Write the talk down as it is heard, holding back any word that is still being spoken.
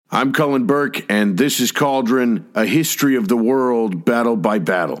I'm Cullen Burke, and this is Cauldron, a history of the world, battle by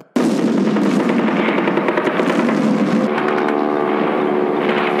battle.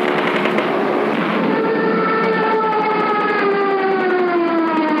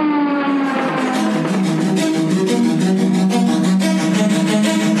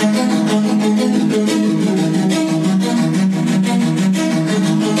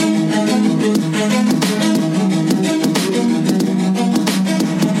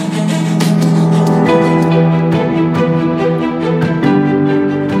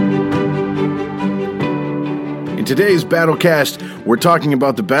 In today's Battlecast, we're talking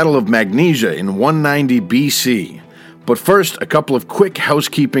about the Battle of Magnesia in 190 BC. But first, a couple of quick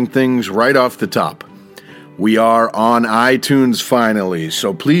housekeeping things right off the top. We are on iTunes finally,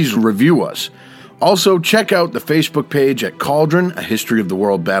 so please review us. Also, check out the Facebook page at Cauldron, a history of the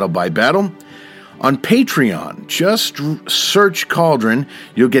world battle by battle. On Patreon, just search Cauldron.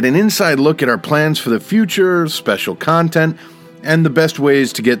 You'll get an inside look at our plans for the future, special content, and the best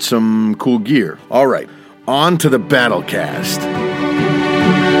ways to get some cool gear. All right. On to the Battlecast.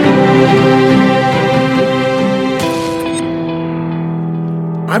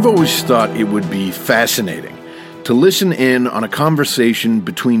 I've always thought it would be fascinating to listen in on a conversation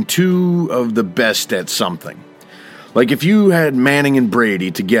between two of the best at something. Like if you had Manning and Brady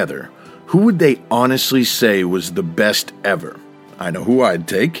together, who would they honestly say was the best ever? I know who I'd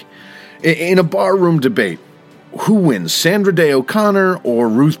take. In a barroom debate, who wins, Sandra Day O'Connor or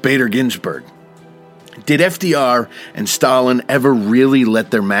Ruth Bader Ginsburg? Did FDR and Stalin ever really let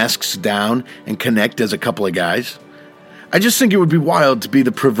their masks down and connect as a couple of guys? I just think it would be wild to be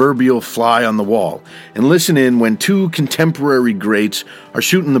the proverbial fly on the wall and listen in when two contemporary greats are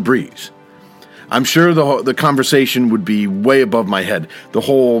shooting the breeze. I'm sure the conversation would be way above my head. The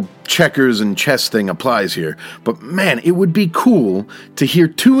whole checkers and chess thing applies here. But man, it would be cool to hear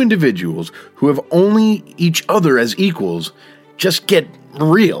two individuals who have only each other as equals just get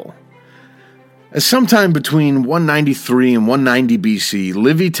real. Sometime between 193 and 190 BC,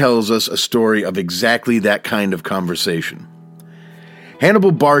 Livy tells us a story of exactly that kind of conversation.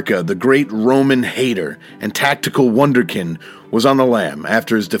 Hannibal Barca, the great Roman hater and tactical wonderkin, was on the lam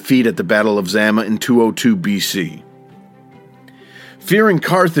after his defeat at the Battle of Zama in 202 BC. Fearing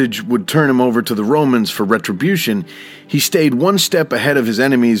Carthage would turn him over to the Romans for retribution, he stayed one step ahead of his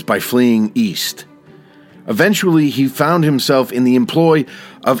enemies by fleeing east. Eventually, he found himself in the employ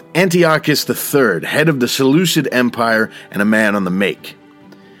of Antiochus III, head of the Seleucid Empire and a man on the make.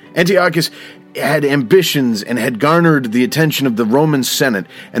 Antiochus had ambitions and had garnered the attention of the Roman Senate,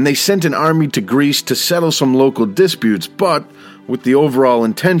 and they sent an army to Greece to settle some local disputes, but with the overall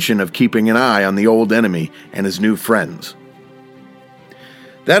intention of keeping an eye on the old enemy and his new friends.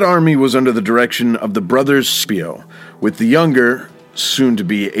 That army was under the direction of the brothers Scipio, with the younger,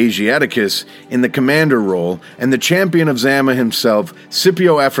 soon-to-be Asiaticus, in the commander role, and the champion of Zama himself,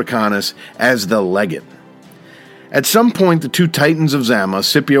 Scipio Africanus, as the legate. At some point, the two titans of Zama,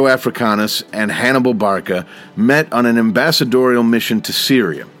 Scipio Africanus and Hannibal Barca, met on an ambassadorial mission to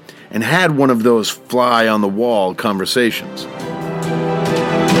Syria, and had one of those fly-on-the-wall conversations.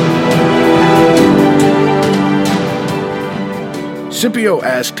 Scipio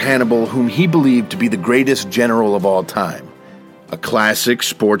asked Hannibal whom he believed to be the greatest general of all time. A classic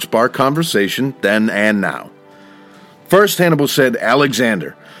sports bar conversation, then and now. First, Hannibal said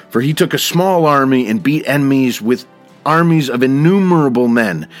Alexander, for he took a small army and beat enemies with armies of innumerable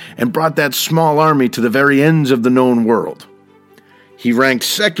men, and brought that small army to the very ends of the known world. He ranked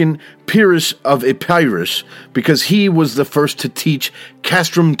second Pyrrhus of Epirus, because he was the first to teach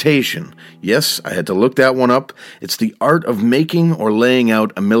castrumentation. Yes, I had to look that one up. It's the art of making or laying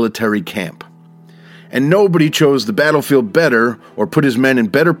out a military camp. And nobody chose the battlefield better or put his men in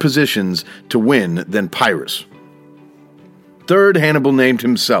better positions to win than Pyrrhus. Third, Hannibal named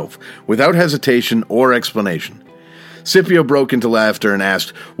himself, without hesitation or explanation. Scipio broke into laughter and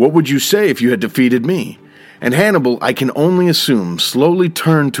asked, "What would you say if you had defeated me?" And Hannibal, I can only assume, slowly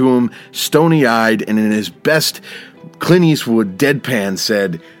turned to him, stony-eyed, and in his best Clint Eastwood deadpan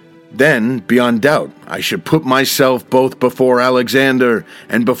said, "Then, beyond doubt, I should put myself both before Alexander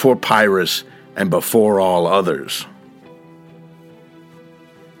and before Pyrrhus, and before all others."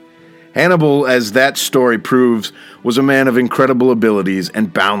 Hannibal, as that story proves, was a man of incredible abilities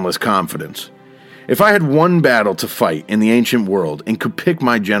and boundless confidence. If I had one battle to fight in the ancient world and could pick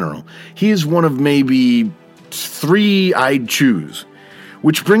my general, he is one of maybe three I'd choose.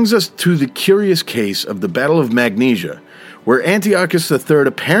 Which brings us to the curious case of the Battle of Magnesia, where Antiochus III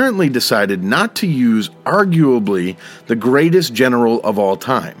apparently decided not to use arguably the greatest general of all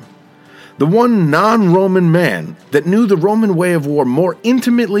time. the one non-Roman man that knew the Roman way of war more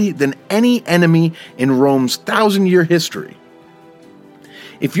intimately than any enemy in Rome's 1,000-year history.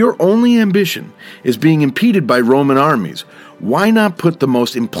 If your only ambition is being impeded by Roman armies, why not put the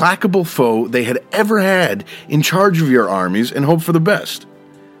most implacable foe they had ever had in charge of your armies and hope for the best?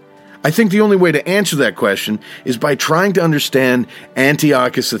 I think the only way to answer that question is by trying to understand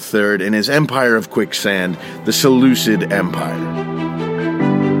Antiochus III and his empire of quicksand, the Seleucid Empire.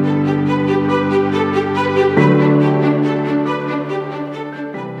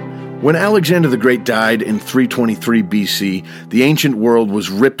 When Alexander the Great died in 323 BC, the ancient world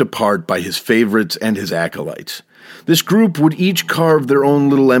was ripped apart by his favorites and his acolytes. This group would each carve their own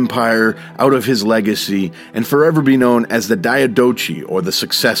little empire out of his legacy and forever be known as the Diadochi, or the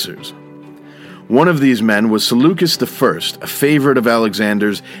successors. One of these men was Seleucus I, a favorite of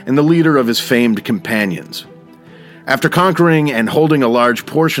Alexander's and the leader of his famed companions. After conquering and holding a large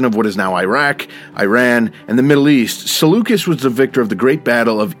portion of what is now Iraq, Iran, and the Middle East, Seleucus was the victor of the great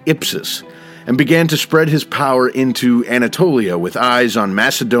battle of Ipsus and began to spread his power into Anatolia with eyes on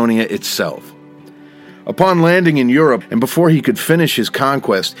Macedonia itself. Upon landing in Europe, and before he could finish his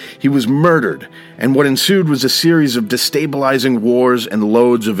conquest, he was murdered, and what ensued was a series of destabilizing wars and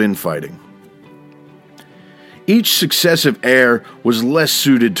loads of infighting. Each successive heir was less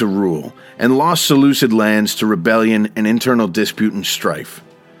suited to rule, and lost Seleucid lands to rebellion and internal dispute and strife.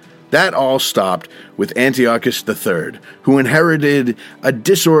 That all stopped with Antiochus III, who inherited a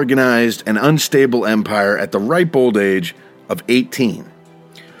disorganized and unstable empire at the ripe old age of 18.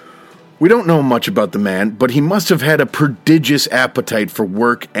 We don't know much about the man, but he must have had a prodigious appetite for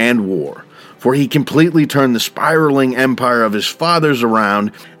work and war, for he completely turned the spiraling empire of his fathers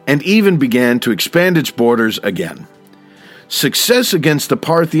around and even began to expand its borders again. Success against the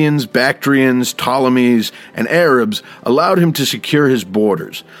Parthians, Bactrians, Ptolemies, and Arabs allowed him to secure his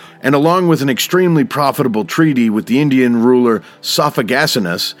borders, and along with an extremely profitable treaty with the Indian ruler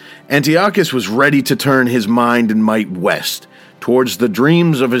Sophogasenus, Antiochus was ready to turn his mind and might west, towards the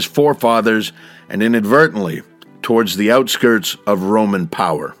dreams of his forefathers, and inadvertently, towards the outskirts of Roman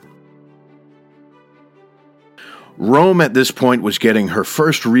power. Rome at this point was getting her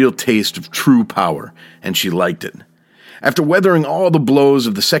first real taste of true power, and she liked it. After weathering all the blows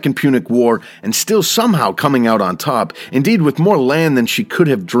of the Second Punic War and still somehow coming out on top, indeed with more land than she could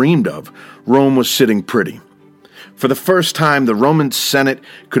have dreamed of, Rome was sitting pretty. For the first time, the Roman Senate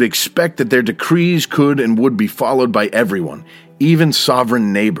could expect that their decrees could and would be followed by everyone, even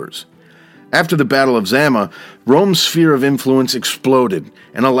sovereign neighbors. After the Battle of Zama, Rome's sphere of influence exploded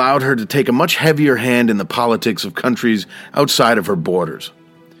and allowed her to take a much heavier hand in the politics of countries outside of her borders.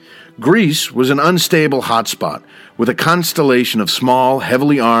 Greece was an unstable hotspot, with a constellation of small,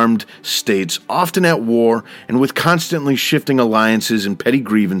 heavily armed states often at war and with constantly shifting alliances and petty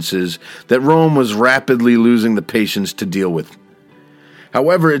grievances that Rome was rapidly losing the patience to deal with.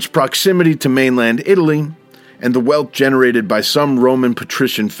 However, its proximity to mainland Italy and the wealth generated by some Roman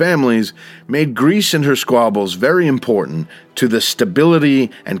patrician families made Greece and her squabbles very important to the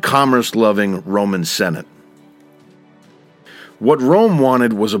stability and commerce-loving Roman Senate. What Rome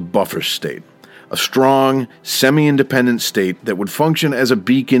wanted was a buffer state, a strong, semi-independent state that would function as a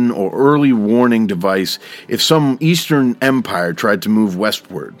beacon or early warning device if some Eastern empire tried to move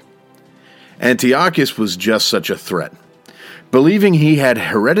westward. Antiochus was just such a threat. Believing he had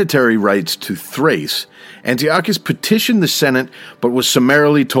hereditary rights to Thrace, Antiochus petitioned the Senate but was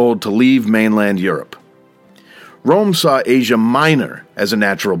summarily told to leave mainland Europe. Rome saw Asia Minor as a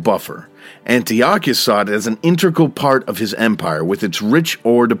natural buffer. Antiochus saw it as an integral part of his empire. With its rich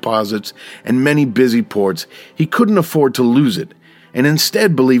ore deposits and many busy ports, he couldn't afford to lose it, and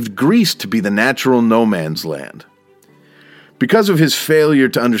instead believed Greece to be the natural no man's land. Because of his failure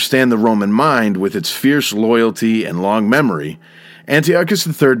to understand the Roman mind with its fierce loyalty and long memory, Antiochus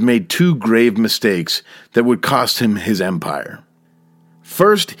III made two grave mistakes that would cost him his empire.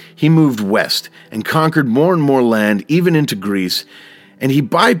 First, he moved west and conquered more and more land, even into Greece, and he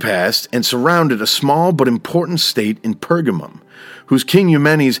bypassed and surrounded a small but important state in Pergamum, whose king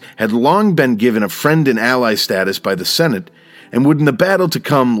Eumenes had long been given a friend and ally status by the Senate, and would in the battle to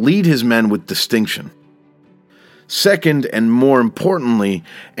come lead his men with distinction. Second, and more importantly,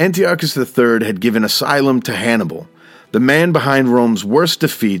 Antiochus III had given asylum to Hannibal, the man behind Rome's worst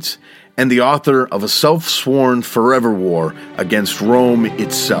defeats and the author of a self-sworn forever war against Rome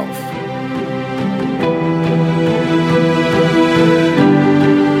itself.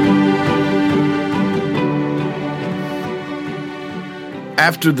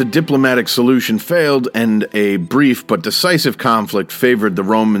 After the diplomatic solution failed and a brief but decisive conflict favored the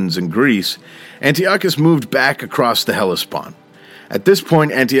Romans in Greece, Antiochus moved back across the Hellespont. At this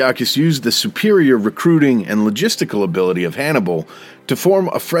point, Antiochus used the superior recruiting and logistical ability of Hannibal to form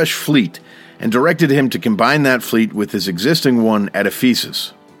a fresh fleet and directed him to combine that fleet with his existing one at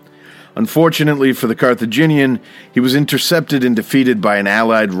Ephesus. Unfortunately for the Carthaginian, he was intercepted and defeated by an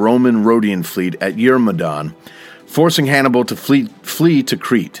allied Roman Rhodian fleet at Eurymedon, forcing Hannibal to flee to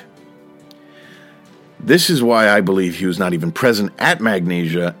Crete. This is why I believe he was not even present at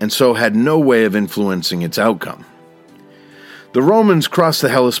Magnesia and so had no way of influencing its outcome. The Romans crossed the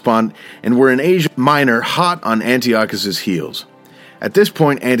Hellespont and were in Asia Minor hot on Antiochus's heels. At this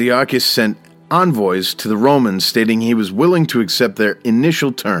point, Antiochus sent envoys to the Romans stating he was willing to accept their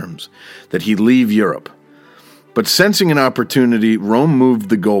initial terms, that he leave Europe. But sensing an opportunity, Rome moved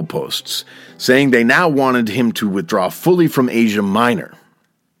the goalposts, saying they now wanted him to withdraw fully from Asia Minor.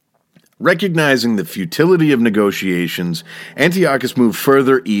 Recognizing the futility of negotiations, Antiochus moved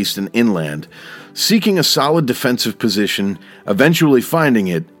further east and inland, seeking a solid defensive position, eventually finding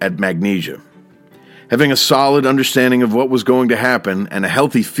it at Magnesia. Having a solid understanding of what was going to happen and a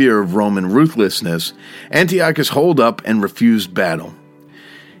healthy fear of Roman ruthlessness, Antiochus holed up and refused battle.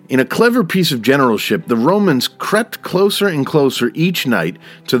 In a clever piece of generalship, the Romans crept closer and closer each night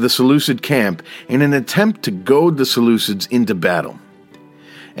to the Seleucid camp in an attempt to goad the Seleucids into battle.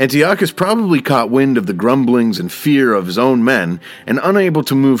 Antiochus probably caught wind of the grumblings and fear of his own men, and unable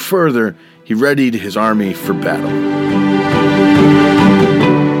to move further, he readied his army for battle.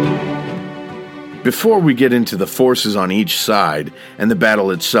 Before we get into the forces on each side and the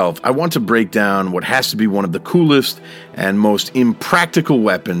battle itself, I want to break down what has to be one of the coolest and most impractical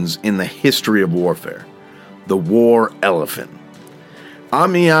weapons in the history of warfare: the war elephant.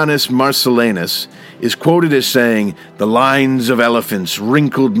 Ammianus Marcellinus is quoted as saying, "The lines of elephants,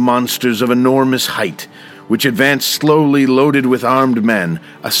 wrinkled monsters of enormous height, which advanced slowly loaded with armed men,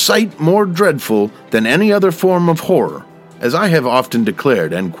 a sight more dreadful than any other form of horror, as I have often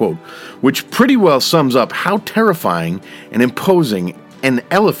declared," end quote, which pretty well sums up how terrifying and imposing an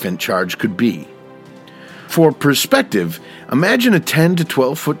elephant charge could be. For perspective, imagine a 10 to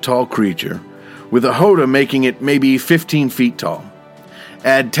 12 foot tall creature, with a Hoda making it maybe 15 feet tall.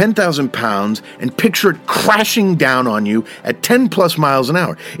 Add 10,000 pounds and picture it crashing down on you at 10 plus miles an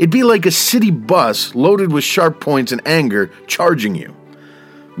hour. It'd be like a city bus loaded with sharp points and anger charging you.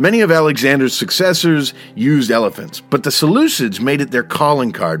 Many of Alexander's successors used elephants, but the Seleucids made it their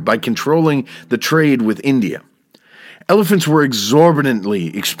calling card by controlling the trade with India. Elephants were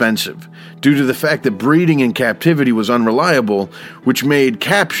exorbitantly expensive due to the fact that breeding in captivity was unreliable, which made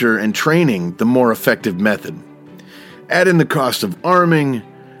capture and training the more effective method. Add in the cost of arming,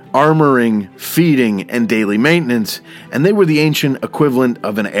 armoring, feeding, and daily maintenance, and they were the ancient equivalent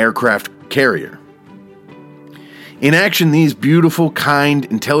of an aircraft carrier. In action, these beautiful, kind,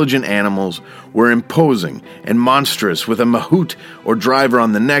 intelligent animals were imposing and monstrous, with a mahout or driver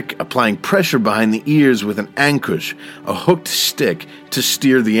on the neck applying pressure behind the ears with an ankush, a hooked stick, to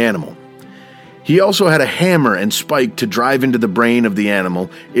steer the animal. He also had a hammer and spike to drive into the brain of the animal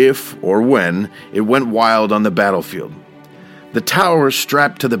if or when it went wild on the battlefield. The tower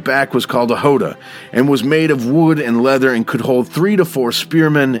strapped to the back was called a Hoda and was made of wood and leather and could hold 3 to 4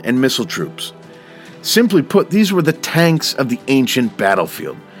 spearmen and missile troops. Simply put, these were the tanks of the ancient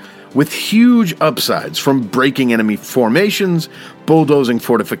battlefield, with huge upsides from breaking enemy formations, bulldozing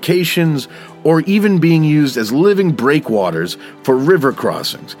fortifications, or even being used as living breakwaters for river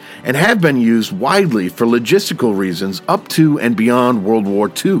crossings, and have been used widely for logistical reasons up to and beyond World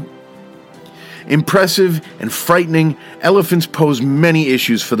War II. Impressive and frightening, elephants posed many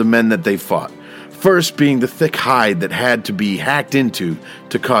issues for the men that they fought, first being the thick hide that had to be hacked into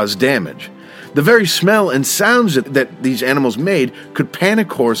to cause damage. The very smell and sounds that these animals made could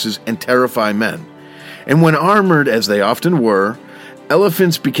panic horses and terrify men. And when armored, as they often were,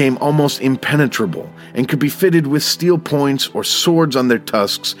 elephants became almost impenetrable and could be fitted with steel points or swords on their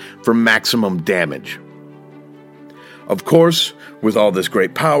tusks for maximum damage. Of course, with all this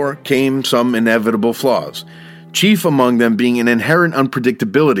great power came some inevitable flaws, chief among them being an inherent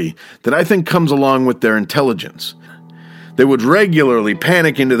unpredictability that I think comes along with their intelligence. They would regularly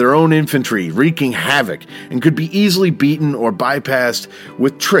panic into their own infantry, wreaking havoc, and could be easily beaten or bypassed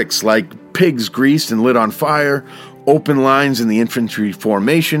with tricks like pigs greased and lit on fire, open lines in the infantry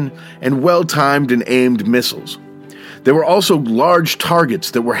formation, and well-timed and aimed missiles. There were also large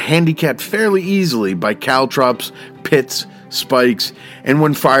targets that were handicapped fairly easily by caltrops, pits, spikes, and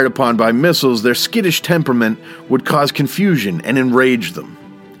when fired upon by missiles, their skittish temperament would cause confusion and enrage them.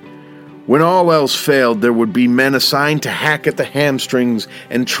 When all else failed, there would be men assigned to hack at the hamstrings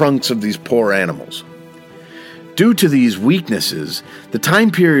and trunks of these poor animals. Due to these weaknesses, the time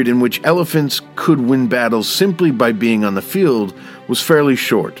period in which elephants could win battles simply by being on the field was fairly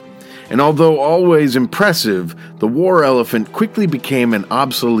short. And although always impressive, the war elephant quickly became an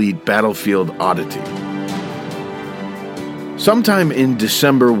obsolete battlefield oddity. Sometime in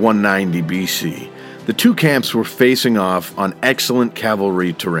December 190 BC, the two camps were facing off on excellent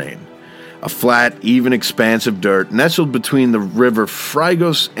cavalry terrain. A flat, even expanse of dirt nestled between the river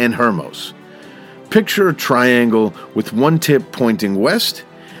Frygos and Hermos. Picture a triangle with one tip pointing west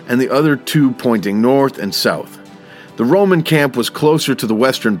and the other two pointing north and south. The Roman camp was closer to the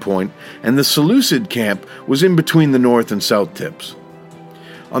western point, and the Seleucid camp was in between the north and south tips.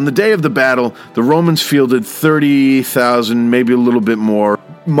 On the day of the battle, the Romans fielded 30,000, maybe a little bit more.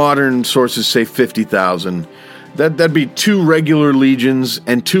 Modern sources say 50,000. That'd be 2 regular legions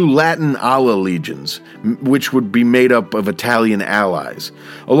and 2 Latin ala legions, which would be made up of Italian allies,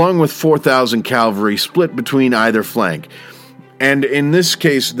 along with 4,000 cavalry split between either flank. And in this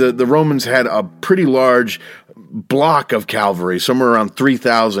case, the Romans had a pretty large block of cavalry, somewhere around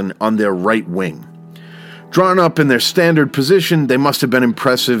 3,000 on their right wing. Drawn up in their standard position, they must have been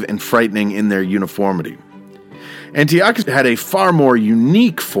impressive and frightening in their uniformity. Antiochus had a far more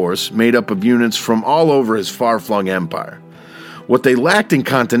unique force made up of units from all over his far-flung empire. What they lacked in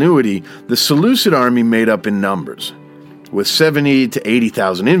continuity, the Seleucid army made up in numbers, with 70 to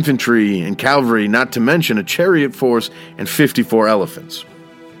 80,000 infantry and cavalry, not to mention a chariot force and 54 elephants.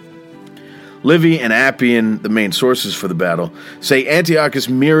 Livy and Appian, the main sources for the battle, say Antiochus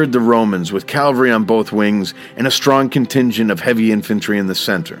mirrored the Romans with cavalry on both wings and a strong contingent of heavy infantry in the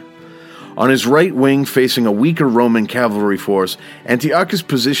center. On his right wing, facing a weaker Roman cavalry force, Antiochus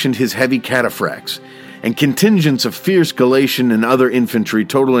positioned his heavy cataphracts and contingents of fierce Galatian and other infantry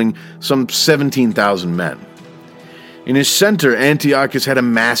totaling some 17,000 men. In his center, Antiochus had a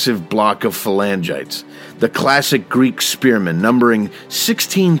massive block of phalangites, the classic Greek spearmen, numbering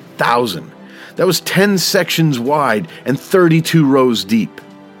 16,000. That was 10 sections wide and 32 rows deep.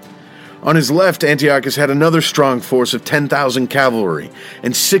 On his left, Antiochus had another strong force of 10,000 cavalry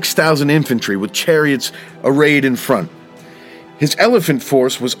and 6,000 infantry with chariots arrayed in front. His elephant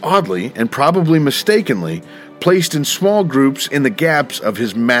force was oddly, and probably mistakenly, placed in small groups in the gaps of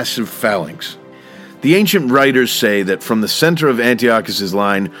his massive phalanx. The ancient writers say that from the center of Antiochus's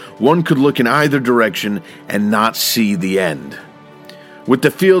line, one could look in either direction and not see the end. With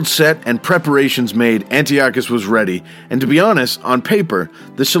the field set and preparations made, Antiochus was ready, and to be honest, on paper,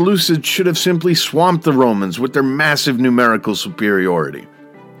 the Seleucids should have simply swamped the Romans with their massive numerical superiority.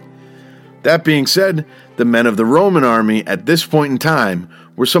 That being said, the men of the Roman army at this point in time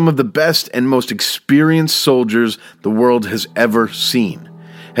were some of the best and most experienced soldiers the world has ever seen.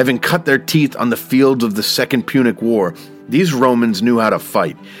 Having cut their teeth on the fields of the Second Punic War, these Romans knew how to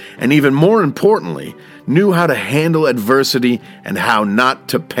fight, and even more importantly, knew how to handle adversity and how not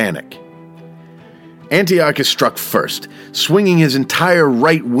to panic. Antiochus struck first, swinging his entire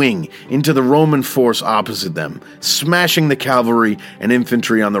right wing into the Roman force opposite them, smashing the cavalry and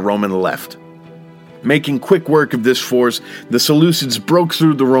infantry on the Roman left. Making quick work of this force, the Seleucids broke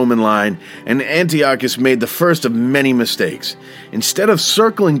through the Roman line, and Antiochus made the first of many mistakes. Instead of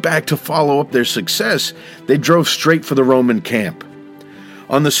circling back to follow up their success, they drove straight for the Roman camp.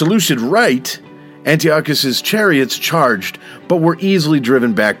 On the Seleucid right, Antiochus's chariots charged, but were easily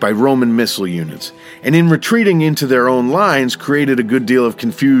driven back by Roman missile units, and in retreating into their own lines created a good deal of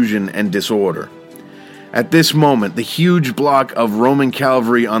confusion and disorder. At this moment, the huge block of Roman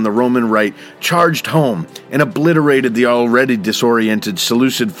cavalry on the Roman right charged home and obliterated the already disoriented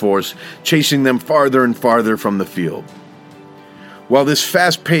Seleucid force, chasing them farther and farther from the field. While this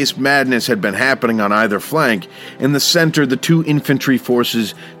fast-paced madness had been happening on either flank, in the center the two infantry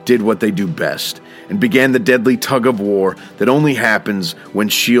forces did what they do best, and began the deadly tug-of-war that only happens when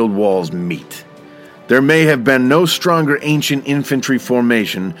shield walls meet. There may have been no stronger ancient infantry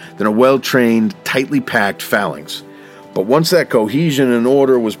formation than a well-trained, tightly packed phalanx. But once that cohesion and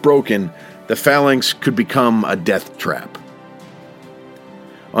order was broken, the phalanx could become a death trap.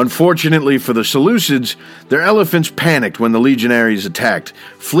 Unfortunately for the Seleucids, their elephants panicked when the legionaries attacked,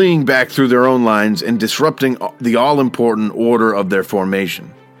 fleeing back through their own lines and disrupting the all-important order of their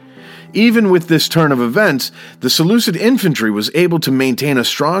formation. Even with this turn of events, the Seleucid infantry was able to maintain a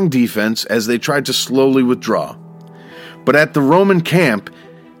strong defense as they tried to slowly withdraw. But at the Roman camp,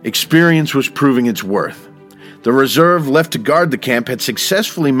 experience was proving its worth. The reserve left to guard the camp had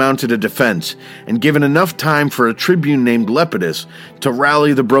successfully mounted a defense and given enough time for a tribune named Lepidus to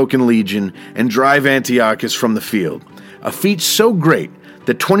rally the broken legion and drive Antiochus from the field, a feat so great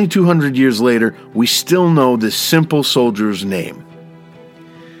that 2,200 years later we still know this simple soldier's name.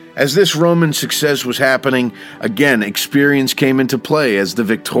 As this Roman success was happening, again, experience came into play as the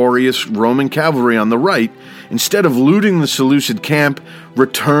victorious Roman cavalry on the right, instead of looting the Seleucid camp,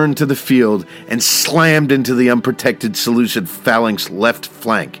 returned to the field and slammed into the unprotected Seleucid phalanx left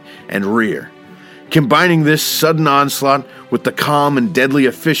flank and rear. Combining this sudden onslaught with the calm and deadly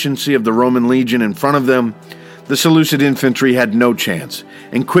efficiency of the Roman legion in front of them, the Seleucid infantry had no chance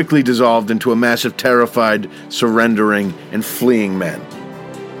and quickly dissolved into a mass of terrified, surrendering, and fleeing men.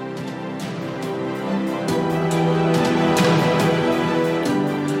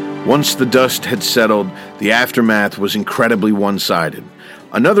 Once the dust had settled, the aftermath was incredibly one-sided,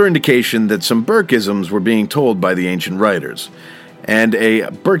 another indication that some Burkisms were being told by the ancient writers. And a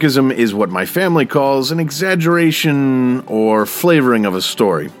Burkism is what my family calls an exaggeration or flavoring of a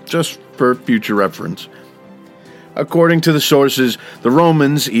story, just for future reference. According to the sources, the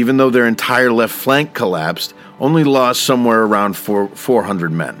Romans, even though their entire left flank collapsed, only lost somewhere around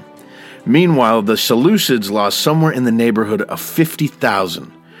 400 men. Meanwhile, the Seleucids lost somewhere in the neighborhood of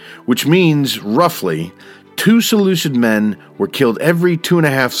 50,000. Which means, roughly, 2 Seleucid men were killed every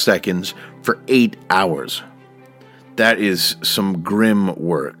 2.5 seconds for 8 hours. That is some grim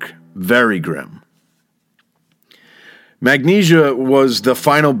work. Very grim. Magnesia was the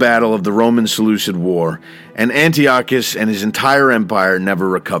final battle of the Roman-Seleucid War, and Antiochus and his entire empire never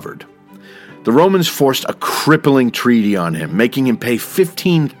recovered. The Romans forced a crippling treaty on him, making him pay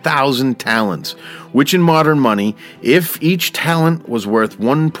 15,000 talents, which in modern money, if each talent was worth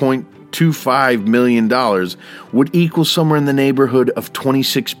 $1.25 million, would equal somewhere in the neighborhood of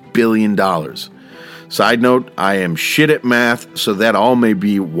 $26 billion. Side note, I am shit at math, so that all may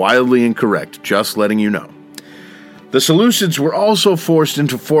be wildly incorrect, just letting you know. The Seleucids were also forced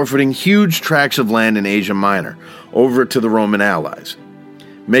into forfeiting huge tracts of land in Asia Minor, over to the Roman allies,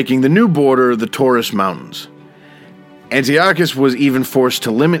 making the new border the Taurus Mountains. Antiochus was even forced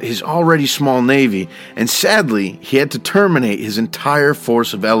to limit his already small navy, and sadly, he had to terminate his entire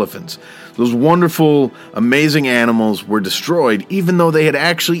force of elephants. Those wonderful, amazing animals were destroyed, even though they had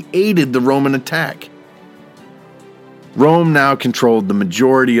actually aided the Roman attack. Rome now controlled the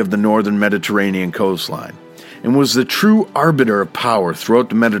majority of the northern Mediterranean coastline, and was the true arbiter of power throughout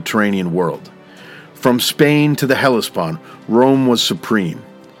the Mediterranean world. From Spain to the Hellespont, Rome was supreme.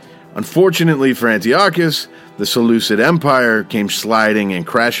 Unfortunately for Antiochus, the Seleucid Empire came sliding and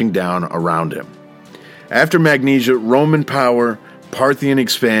crashing down around him. After Magnesia, Roman power, Parthian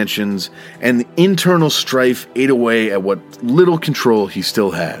expansions, and the internal strife ate away at what little control he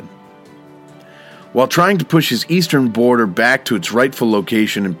still had. While trying to push his eastern border back to its rightful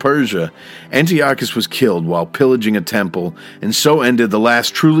location in Persia, Antiochus was killed while pillaging a temple, and so ended the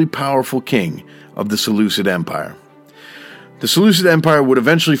last truly powerful king of the Seleucid Empire. The Seleucid Empire would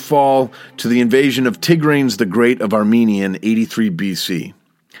eventually fall to the invasion of Tigranes the Great of Armenia in 83 BC.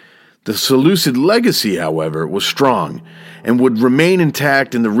 The Seleucid legacy, however, was strong and would remain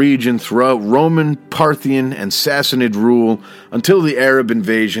intact in the region throughout Roman, Parthian, and Sassanid rule until the Arab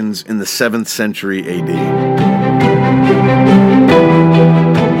invasions in the 7th century AD.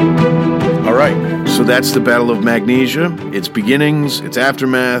 Alright, so that's the Battle of Magnesia, its beginnings, its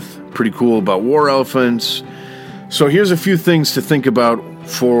aftermath, pretty cool about war elephants. So here's a few things to think about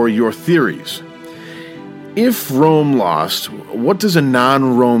for your theories. If Rome lost, what does a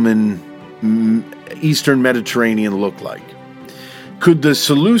non-Roman Eastern Mediterranean look like? Could the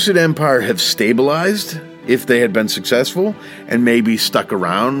Seleucid Empire have stabilized if they had been successful and maybe stuck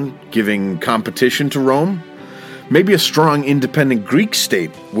around, giving competition to Rome? Maybe a strong independent Greek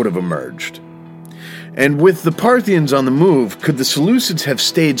state would have emerged. And with the Parthians on the move, could the Seleucids have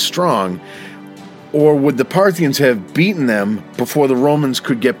stayed strong, or would the Parthians have beaten them before the Romans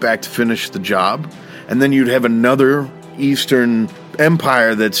could get back to finish the job? And then you'd have another Eastern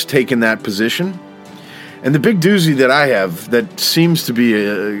empire that's taken that position. And the big doozy that I have that seems to be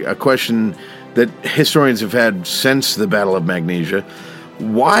a question that historians have had since the Battle of Magnesia,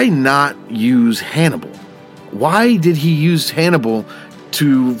 why not use Hannibal? Why did he use Hannibal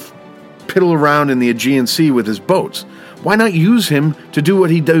to piddle around in the Aegean Sea with his boats? Why not use him to do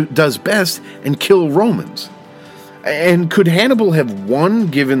what he does best and kill Romans? And could Hannibal have won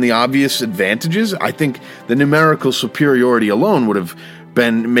given the obvious advantages? I think the numerical superiority alone would have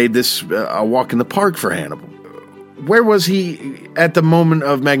made this a walk in the park for Hannibal. Where was he at the moment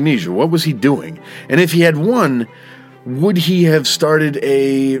of Magnesia? What was he doing? And if he had won, would he have started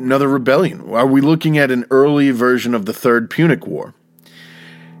another rebellion? Are we looking at an early version of the Third Punic War?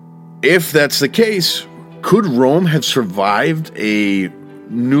 If that's the case, could Rome have survived a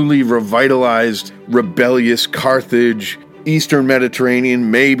newly revitalized, rebellious Carthage, Eastern Mediterranean,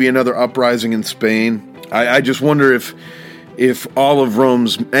 maybe another uprising in Spain? I just wonder if if all of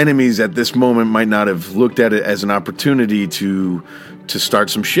Rome's enemies at this moment might not have looked at it as an opportunity to start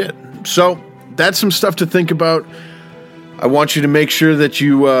some shit. So that's some stuff to think about. I want you to make sure that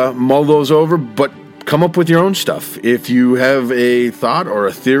you mull those over, but come up with your own stuff. If you have a thought or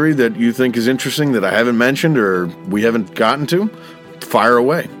a theory that you think is interesting that I haven't mentioned or we haven't gotten to, fire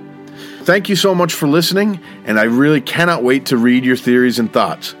away. Thank you so much for listening, and I really cannot wait to read your theories and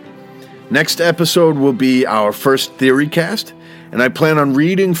thoughts. Next episode will be our first theory cast, and I plan on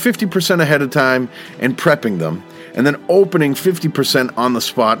reading 50% ahead of time and prepping them, and then opening 50% on the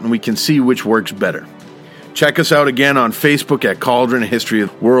spot, and we can see which works better. Check us out again on Facebook at Cauldron, A History of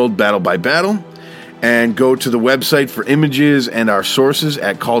the World Battle by Battle, and go to the website for images and our sources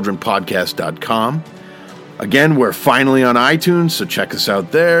at cauldronpodcast.com. Again, we're finally on iTunes, so check us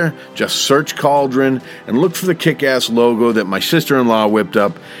out there. Just search Cauldron and look for the kick-ass logo that my sister-in-law whipped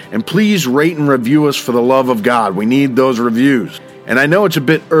up. And please rate and review us for the love of God. We need those reviews. And I know it's a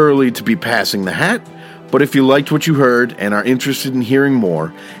bit early to be passing the hat, but if you liked what you heard and are interested in hearing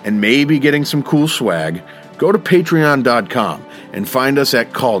more and maybe getting some cool swag, go to patreon.com and find us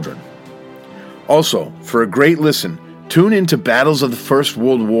at Cauldron. Also, for a great listen, tune into Battles of the First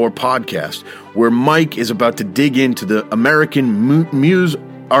World War podcast, where Mike is about to dig into the American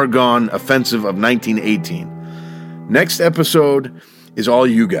Meuse-Argonne offensive of 1918. Next episode is all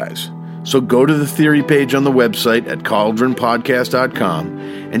you guys. So go to the theory page on the website at cauldronpodcast.com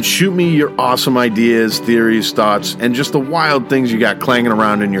and shoot me your awesome ideas, theories, thoughts, and just the wild things you got clanging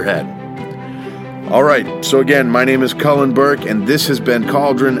around in your head. All right, so again, my name is Cullen Burke, and this has been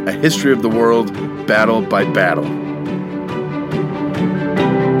Cauldron, A History of the World, Battle by Battle.